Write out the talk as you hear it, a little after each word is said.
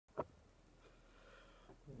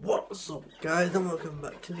What's up guys, and welcome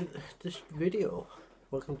back to this video.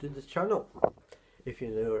 Welcome to this channel. If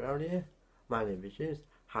you're new around here, my name is James.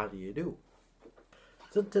 How do you do?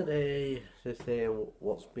 So today, just saying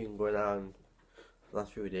what's been going on the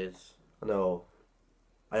last few days. I know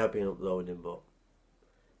I have been uploading, but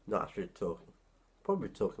not actually talking. Probably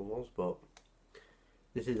talking once, but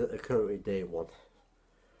this is currently day one.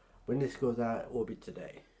 When this goes out, it will be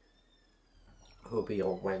today. It will be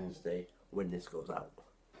on Wednesday when this goes out.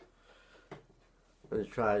 I'm going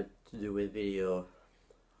to try to do a video.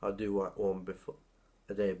 I'll do one before,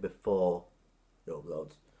 a day before it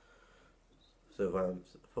uploads. So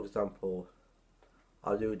for example,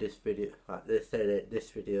 I'll do this video, like let's say that this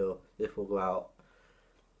video, this will go out.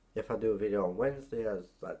 If I do a video on Wednesday, as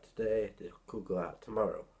like today, this could go out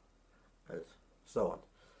tomorrow, and so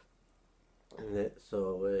on. And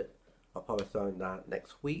so I'll probably start that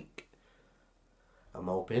next week. I'm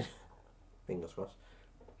hoping, fingers crossed.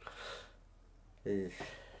 Is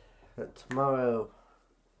that tomorrow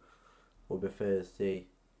will be Thursday,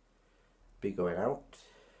 be going out,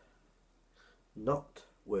 not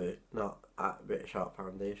at BHF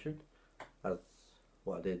Foundation, as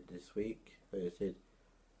what I did this week. I did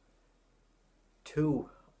 2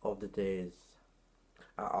 of the days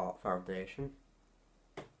at Art Foundation.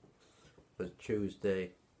 It was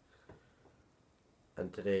Tuesday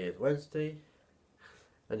and today is Wednesday,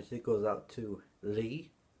 and it goes out to Lee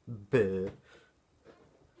Burr.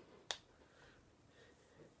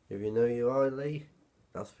 If you know you are Lee,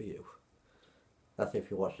 that's for you. That's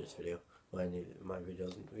if you watch this video or any of my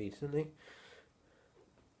videos recently.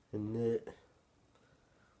 And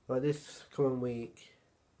well, this coming week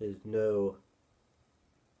there's no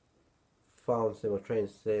farm sim or train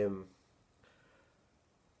sim.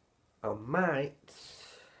 I might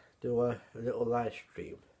do a little live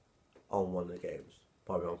stream on one of the games,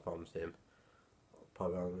 probably on farm sim,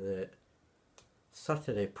 probably on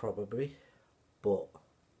Saturday probably, but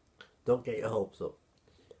don't get your hopes up.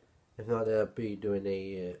 If not, I'll be doing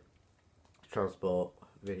a transport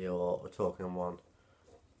video or a talking one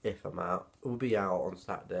if I'm out. It will be out on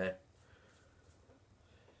Saturday.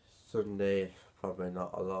 Sunday, probably not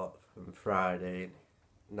a lot. And Friday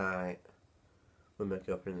night, when my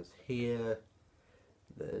girlfriend's here,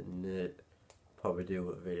 then probably do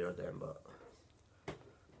a video then, but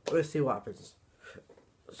we'll see what happens.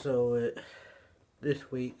 So,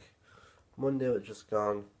 this week, Monday was just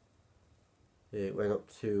gone. It went up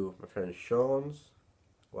to my friend Sean's,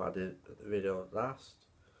 where I did the video last.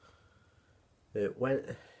 It went,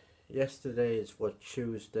 yesterday's was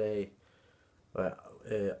Tuesday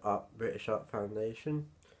at British Art Foundation.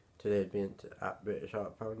 Today being at British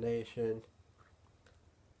Art Foundation.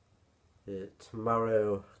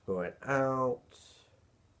 Tomorrow going out.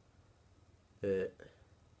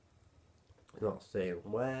 Not saying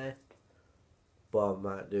where, but I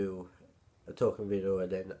might do a talking video and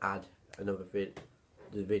then add another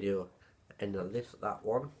video in the list, that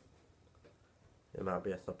one. It might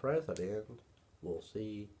be a surprise at the end. We'll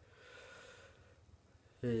see.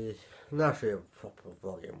 Not actually a proper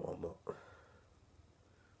vlogging one, but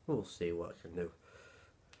we'll see what I can do.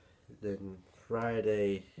 Then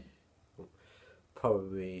Friday,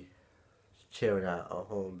 probably chilling out at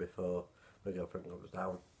home before my girlfriend comes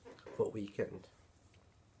down for weekend.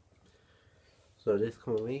 So this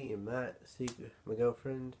coming week, you might see my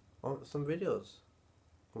girlfriend on some videos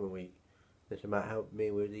coming week. And she might help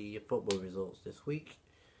me with the football results this week.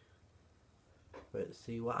 Let's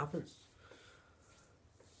see what happens.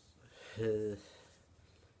 This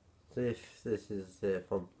is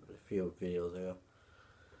from a few videos ago.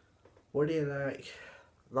 What do you like?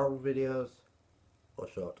 Long videos or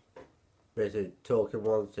short? Basically talking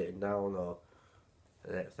one, sitting down, or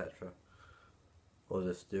etc. Or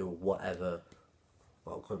just do whatever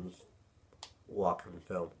what I can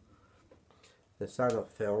film. The sign up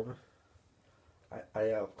film, I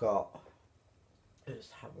have got, let's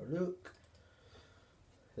have a look.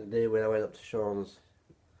 The day when I went up to Sean's,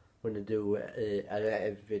 when to do an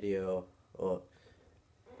edited video, or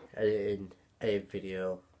editing a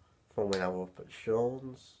video from when I was up at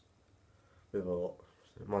Sean's, with all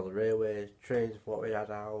model railways, trains, what we had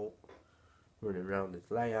out, running around this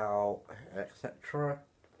layout, etc.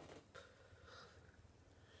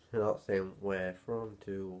 I'm not saying where from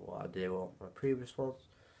to what I did on my previous ones.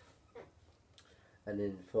 And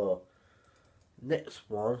then for next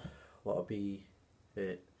one, what I'll be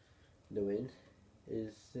doing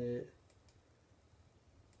is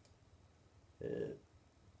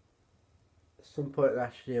some point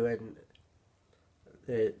last year when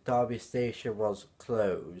the Derby station was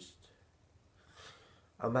closed,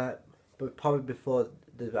 I might, but probably before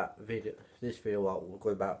this video what we're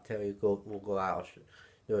going about to tell you will go out.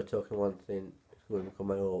 You're talking one thing when we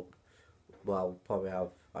come up. Well, I'll probably have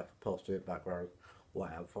like a poster in the background what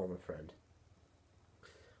I have from a friend.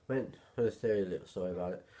 I'll tell you a little story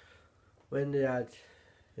about it. When they had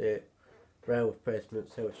rail replacement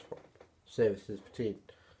services between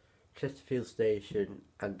Chesterfield Station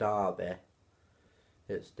and Derby,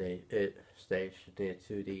 it's station near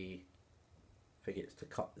to the, I think it's the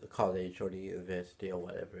college or the university or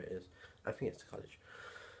whatever it is. I think it's the college.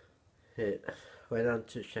 It went on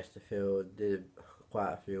to Chesterfield, did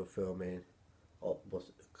quite a few filming up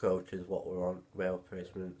bus coaches what were on rail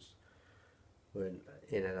replacements, went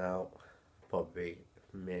in and out, probably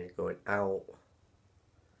mainly going out,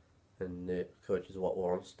 and the coaches what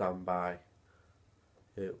were on standby,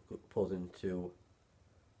 it pulls into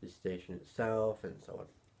the station itself and so on.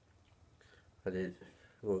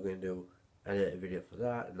 We're going to do a video for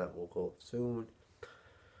that, and that will go up soon,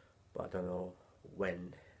 but I don't know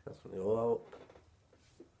when that's going to go out.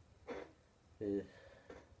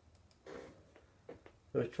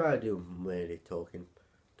 We'll try to do mainly talking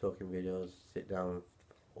videos, sit down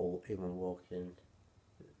or even walking,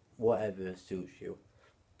 whatever suits you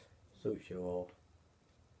all.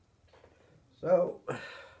 So I'm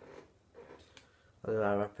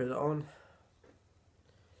gonna wrap it on.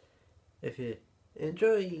 If you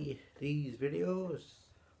enjoy these videos,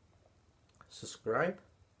 subscribe.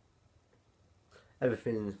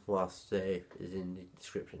 Everything what I say is in the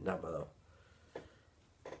description down below.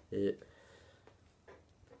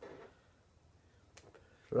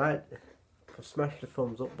 Smash the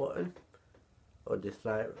thumbs up button, or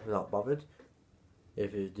dislike, not bothered.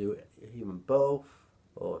 If you do even both,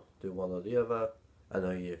 or do one or the other, I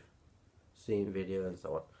know you've seen video and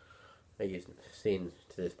so on, and you've seen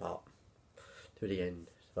to this part, to the end,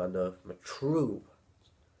 so I know my true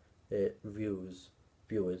viewers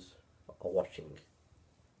are watching.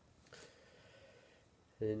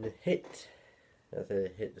 And hit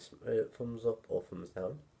the thumbs up or thumbs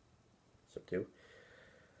down, it's up to you.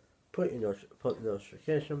 Put the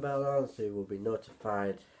notification bell on so you will be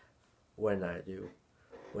notified when I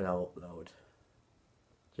upload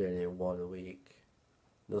during 1 week.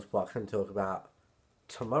 That's what I can talk about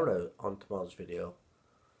tomorrow on tomorrow's video.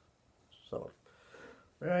 So,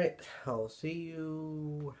 right, I'll see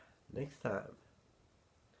you next time.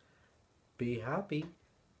 Be happy.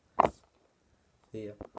 See ya.